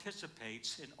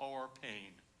participates in our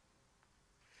pain.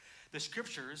 The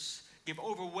scriptures give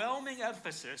overwhelming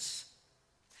emphasis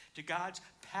to God's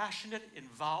passionate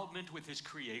involvement with his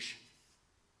creation.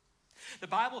 The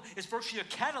Bible is virtually a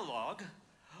catalog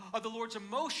of the Lord's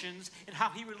emotions and how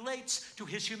he relates to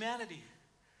his humanity.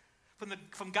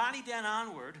 From Gan Eden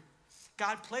onward,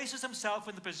 God places himself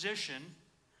in the position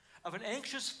of an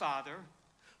anxious father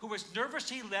who has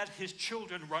nervously let his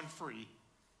children run free.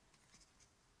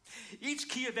 Each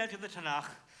key event in the Tanakh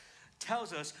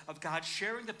tells us of God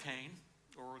sharing the pain,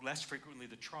 or less frequently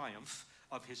the triumph,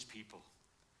 of his people.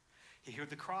 He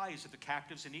heard the cries of the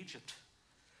captives in Egypt.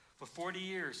 For 40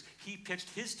 years, he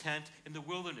pitched his tent in the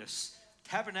wilderness,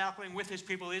 tabernacling with his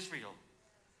people Israel,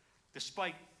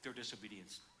 despite their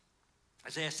disobedience.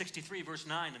 Isaiah 63, verse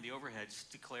 9 in the overheads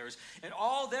declares, in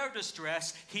all their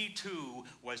distress, he too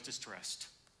was distressed.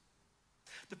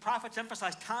 The prophets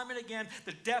emphasize time and again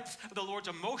the depth of the Lord's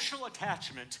emotional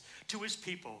attachment to his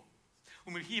people,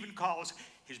 whom he even calls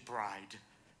his bride.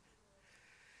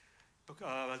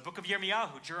 The book of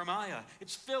Jeremiah,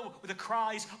 it's filled with the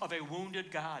cries of a wounded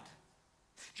God.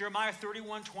 Jeremiah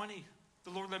 31:20, the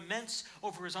Lord laments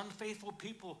over his unfaithful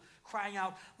people, crying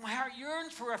out, my heart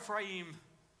yearns for Ephraim.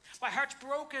 My heart's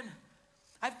broken.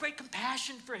 I have great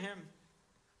compassion for him.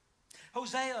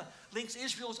 Hosea links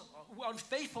Israel's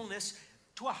unfaithfulness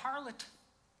to a harlot.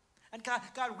 And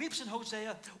God weeps in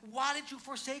Hosea, why did you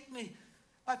forsake me?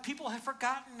 My people have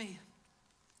forgotten me.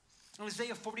 In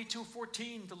Isaiah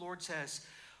 42:14, the Lord says,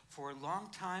 for a long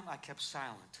time I kept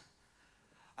silent.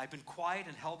 I've been quiet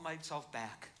and held myself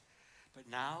back. But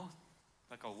now,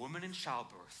 like a woman in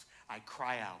childbirth, I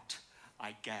cry out,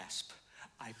 I gasp,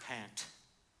 I pant.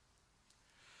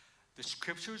 The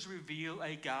scriptures reveal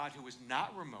a God who is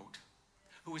not remote,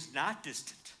 who is not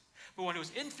distant, but one who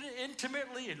is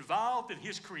intimately involved in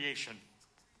his creation.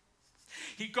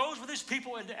 He goes with his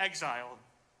people into exile,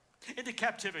 into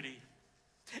captivity,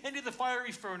 into the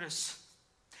fiery furnace,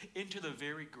 into the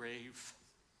very grave.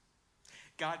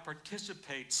 God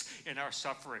participates in our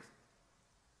suffering.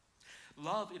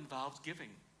 Love involves giving.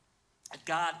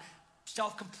 God,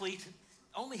 self-complete,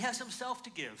 only has himself to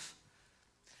give.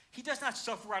 He does not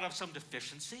suffer out of some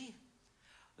deficiency,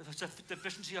 the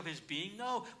deficiency of his being,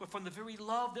 no, but from the very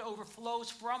love that overflows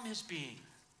from his being.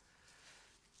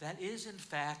 That is, in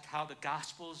fact, how the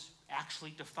Gospels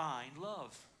actually define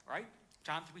love, right?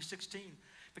 John 3:16.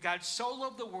 For God so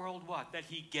loved the world, what? That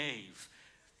he gave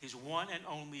his one and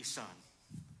only Son.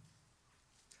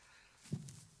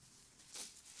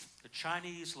 The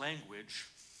Chinese language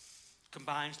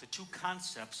combines the two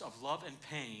concepts of love and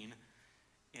pain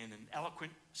in an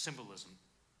eloquent symbolism.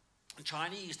 In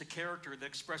Chinese, the character that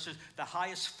expresses the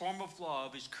highest form of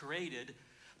love is created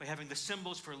by having the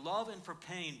symbols for love and for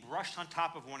pain brushed on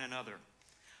top of one another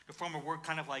to form a word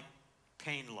kind of like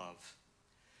pain love.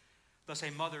 Thus,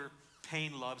 a mother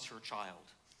pain loves her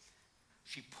child.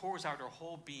 She pours out her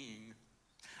whole being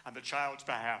on the child's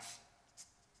behalf.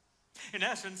 In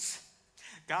essence,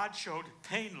 God showed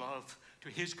pain love to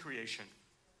his creation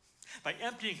by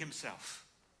emptying himself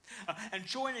and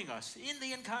joining us in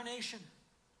the incarnation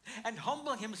and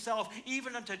humbling himself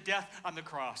even unto death on the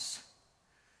cross.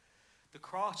 The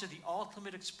cross is the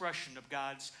ultimate expression of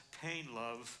God's pain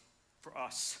love for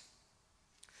us.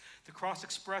 The cross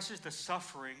expresses the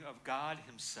suffering of God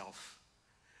himself.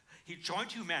 He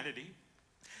joined humanity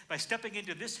by stepping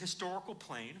into this historical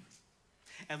plane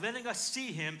and letting us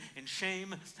see him in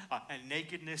shame and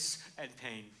nakedness and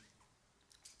pain.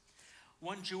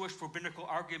 One Jewish rabbinical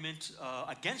argument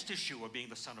against Yeshua being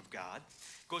the Son of God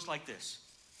goes like this.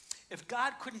 If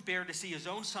God couldn't bear to see his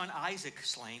own son Isaac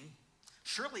slain,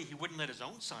 surely he wouldn't let his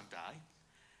own son die.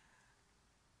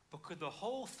 But could the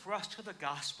whole thrust of the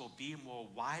gospel be more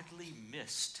widely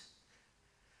missed?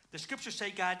 The scriptures say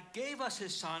God gave us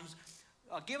his sons,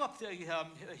 gave up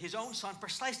his own son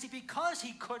precisely because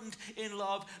he couldn't, in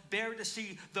love, bear to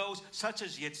see those such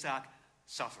as Yitzhak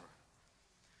suffer.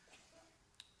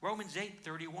 Romans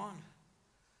 8:31.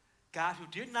 God, who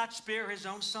did not spare his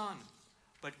own son,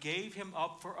 but gave him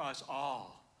up for us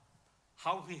all,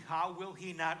 how will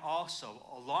he not also,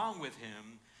 along with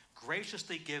him,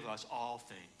 graciously give us all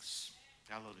things?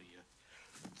 Hallelujah.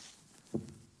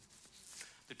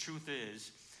 The truth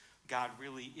is, God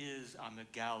really is on the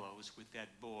gallows with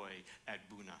that boy at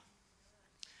Buna.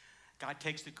 God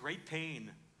takes the great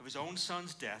pain of his own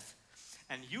son's death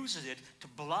and uses it to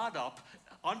blot up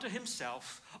unto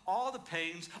himself all the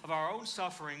pains of our own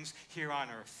sufferings here on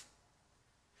earth.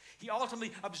 He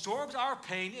ultimately absorbs our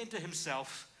pain into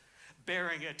himself,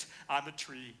 bearing it on the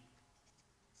tree.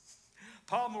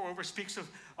 Paul, moreover, speaks of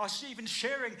us even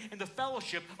sharing in the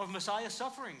fellowship of Messiah's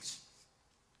sufferings.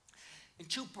 In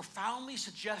two profoundly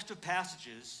suggestive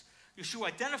passages, Yeshua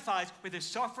identifies with his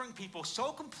suffering people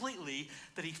so completely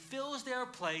that he fills their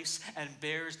place and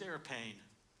bears their pain.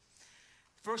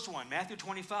 First one, Matthew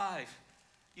 25.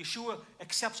 Yeshua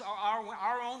accepts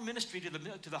our own ministry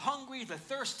to the hungry, the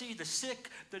thirsty, the sick,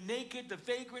 the naked, the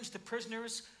vagrants, the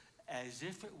prisoners, as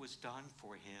if it was done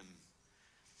for him.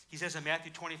 He says in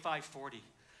Matthew 25:40,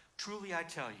 truly I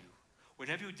tell you,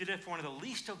 whenever you did it for one of the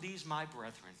least of these my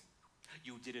brethren,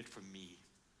 you did it for me.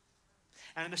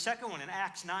 And in the second one, in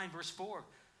Acts 9, verse 4,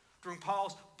 during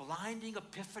Paul's blinding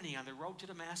epiphany on the road to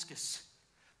Damascus,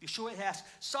 Yeshua asks,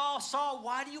 Saul, Saul,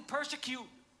 why do you persecute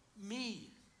me?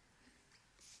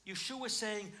 Yeshua is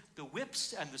saying the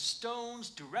whips and the stones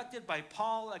directed by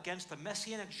Paul against the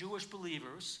Messianic Jewish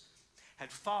believers had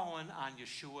fallen on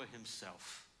Yeshua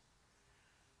himself.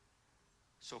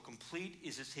 So complete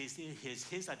is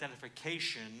his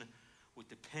identification with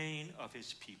the pain of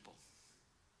his people.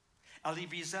 Elie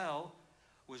Wiesel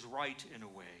was right in a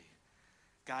way.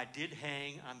 God did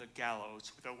hang on the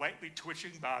gallows with a lightly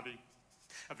twitching body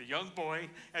of a young boy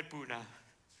at Buna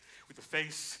with a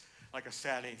face like a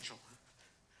sad angel.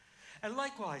 And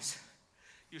likewise,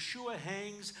 Yeshua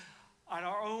hangs on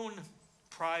our own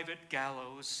private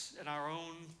gallows and our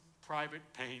own private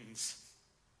pains.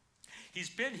 He's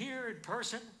been here in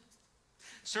person,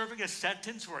 serving a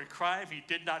sentence for a crime he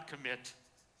did not commit.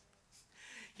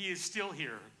 He is still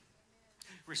here,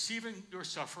 receiving your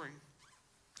suffering,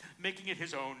 making it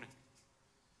his own.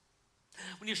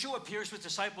 When Yeshua appears to his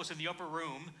disciples in the upper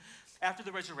room after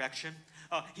the resurrection,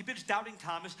 he bids doubting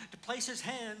Thomas to place his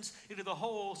hands into the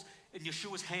holes in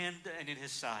Yeshua's hand and in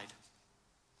his side.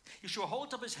 Yeshua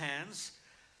holds up his hands,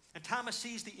 and Thomas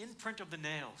sees the imprint of the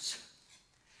nails.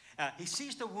 He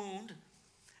sees the wound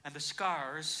and the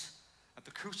scars of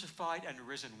the crucified and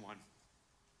risen one.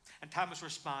 And Thomas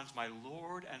responds, my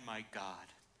Lord and my God.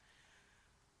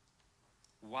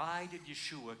 Why did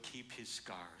Yeshua keep his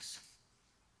scars?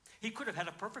 He could have had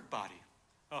a perfect body,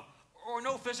 or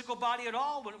no physical body at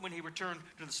all when he returned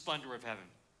to the splendor of heaven.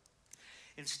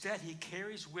 Instead, he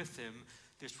carries with him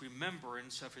this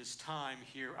remembrance of his time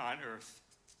here on earth.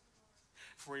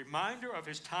 For a reminder of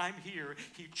his time here,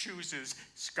 he chooses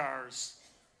scars.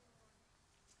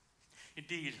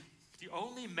 Indeed, the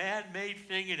only man-made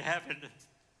thing in heaven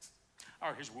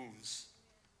are his wounds.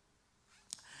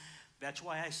 That's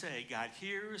why I say God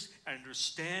hears and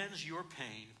understands your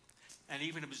pain and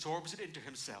even absorbs it into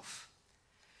himself.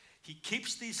 He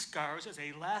keeps these scars as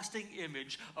a lasting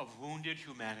image of wounded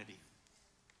humanity.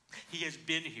 He has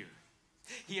been here.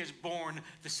 He has borne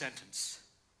the sentence.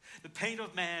 The pain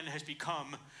of man has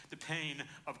become the pain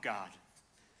of God.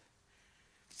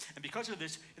 And because of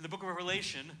this, in the book of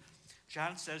Revelation,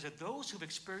 John says that those who've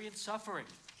experienced suffering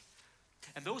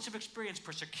and those who've experienced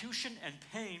persecution and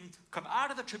pain come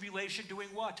out of the tribulation doing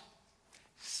what?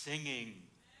 Singing.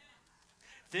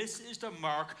 This is the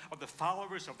mark of the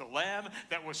followers of the Lamb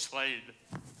that was slain.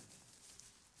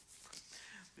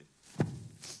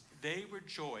 They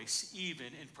rejoice even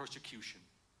in persecution.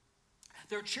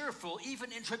 They're cheerful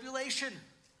even in tribulation.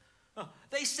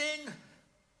 They sing.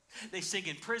 They sing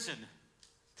in prison.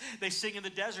 They sing in the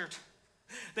desert.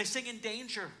 They sing in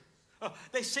danger.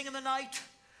 They sing in the night.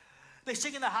 They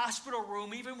sing in the hospital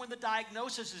room even when the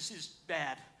diagnosis is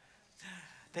bad.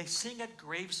 They sing at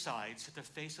gravesides at the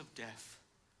face of death.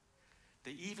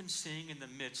 They even sing in the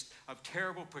midst of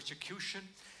terrible persecution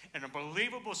and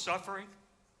unbelievable suffering,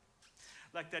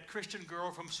 like that Christian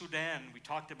girl from Sudan we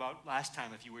talked about last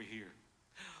time if you were here,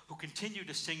 who continued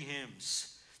to sing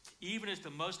hymns, even as the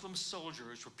Muslim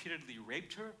soldiers repeatedly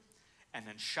raped her and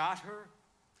then shot her,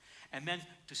 and then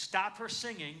to stop her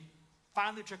singing,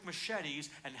 finally took machetes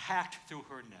and hacked through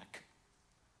her neck.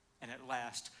 And at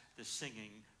last, the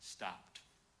singing stopped.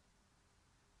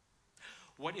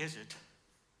 What is it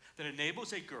that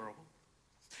enables a girl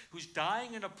who's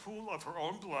dying in a pool of her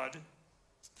own blood,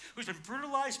 who's been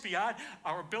brutalized beyond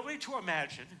our ability to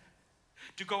imagine,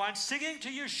 to go on singing to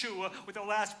Yeshua with the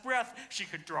last breath she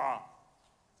could draw?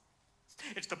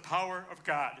 It's the power of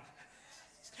God.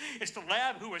 It's the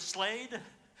Lamb who was slain,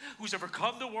 who's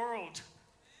overcome the world.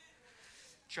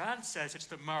 John says it's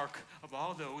the mark of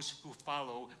all those who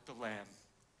follow the Lamb.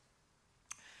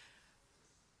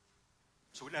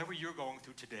 So whatever you're going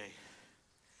through today,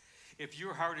 if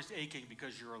your heart is aching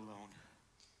because you're alone,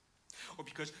 or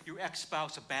because your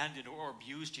ex-spouse abandoned or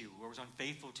abused you or was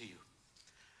unfaithful to you,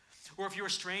 or if you're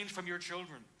estranged from your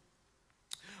children,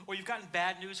 or you've gotten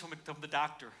bad news from the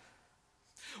doctor,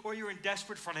 or you're in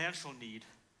desperate financial need,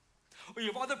 or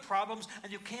you have other problems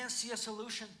and you can't see a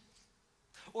solution,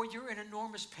 or you're in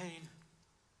enormous pain,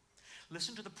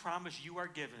 listen to the promise you are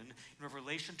given in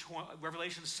Revelation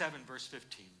 7, verse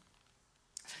 15.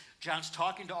 John's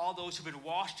talking to all those who've been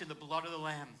washed in the blood of the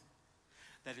Lamb.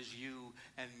 That is you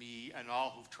and me and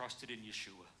all who've trusted in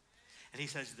Yeshua. And he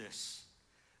says this,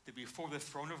 that before the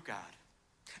throne of God,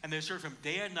 and they serve him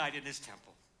day and night in his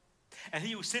temple, and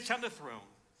he who sits on the throne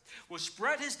will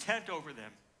spread his tent over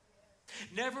them.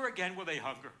 Never again will they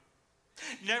hunger.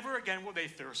 Never again will they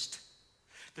thirst.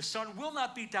 The sun will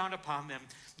not beat down upon them,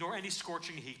 nor any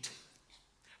scorching heat.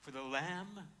 For the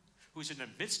Lamb who is in the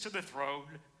midst of the throne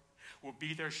will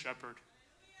be their shepherd.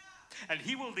 And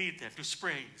he will lead them to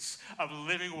springs of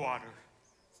living water.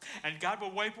 And God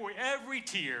will wipe away every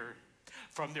tear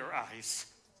from their eyes.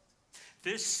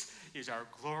 This is our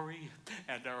glory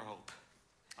and our hope.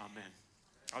 Amen.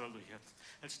 Hallelujah.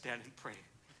 Let's stand and pray.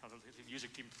 Hallelujah. The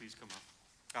music team, please come up.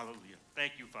 Hallelujah.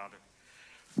 Thank you, Father.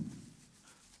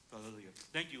 Hallelujah.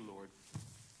 Thank you, Lord.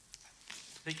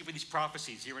 Thank you for these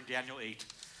prophecies here in Daniel 8.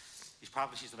 These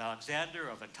prophecies of Alexander,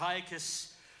 of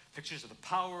Antiochus, pictures of the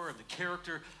power and the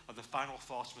character of the final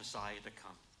false Messiah to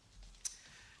come.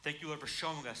 Thank you, Lord, for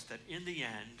showing us that in the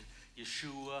end,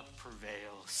 Yeshua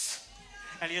prevails.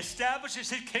 And he establishes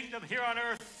his kingdom here on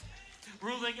earth,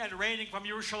 ruling and reigning from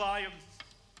Jerusalem.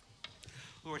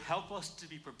 Lord, help us to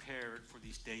be prepared for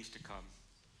these days to come.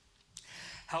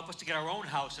 Help us to get our own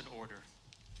house in order.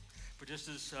 For just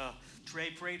as Trey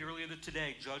prayed earlier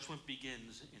today, judgment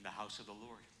begins in the house of the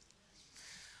Lord.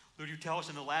 Lord, you tell us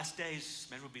in the last days,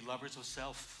 men will be lovers of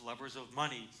self, lovers of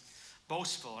money,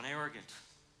 boastful and arrogant,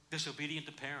 disobedient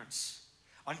to parents,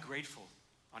 ungrateful,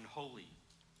 unholy,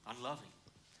 unloving,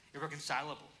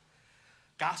 irreconcilable,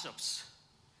 gossips,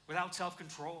 without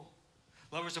self-control,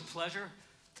 lovers of pleasure,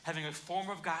 having a form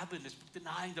of godliness, but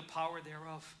denying the power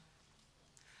thereof.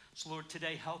 So, Lord,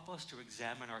 today help us to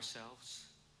examine ourselves,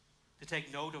 to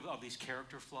take note of these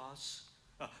character flaws,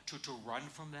 to run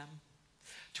from them,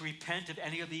 to repent if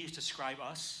any of these describe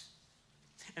us.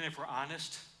 And if we're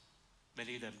honest,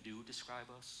 many of them do describe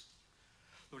us.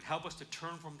 Lord, help us to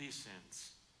turn from these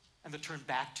sins and to turn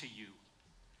back to you.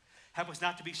 Help us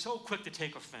not to be so quick to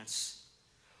take offense.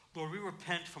 Lord, we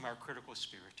repent from our critical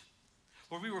spirit.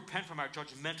 Lord, we repent from our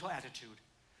judgmental attitude.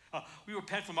 We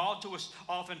repent from all too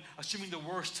often assuming the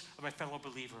worst of a fellow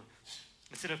believer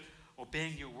instead of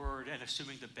obeying your word and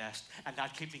assuming the best and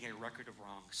not keeping a record of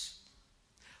wrongs.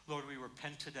 Lord, we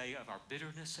repent today of our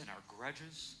bitterness and our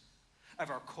grudges, of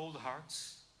our cold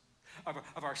hearts,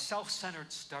 of our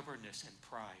self-centered stubbornness and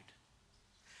pride.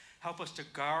 Help us to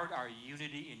guard our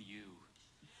unity in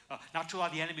you, not to allow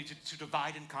the enemy to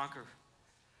divide and conquer.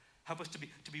 Help us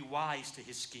to be wise to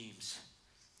his schemes.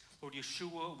 Lord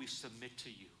Yeshua, we submit to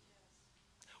you.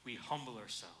 We humble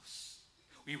ourselves.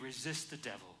 We resist the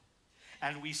devil.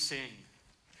 And we sing.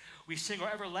 We sing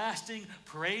our everlasting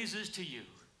praises to you.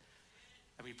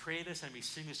 And we pray this and we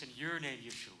sing this in your name,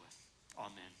 Yeshua.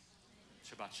 Amen.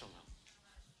 Shabbat shalom.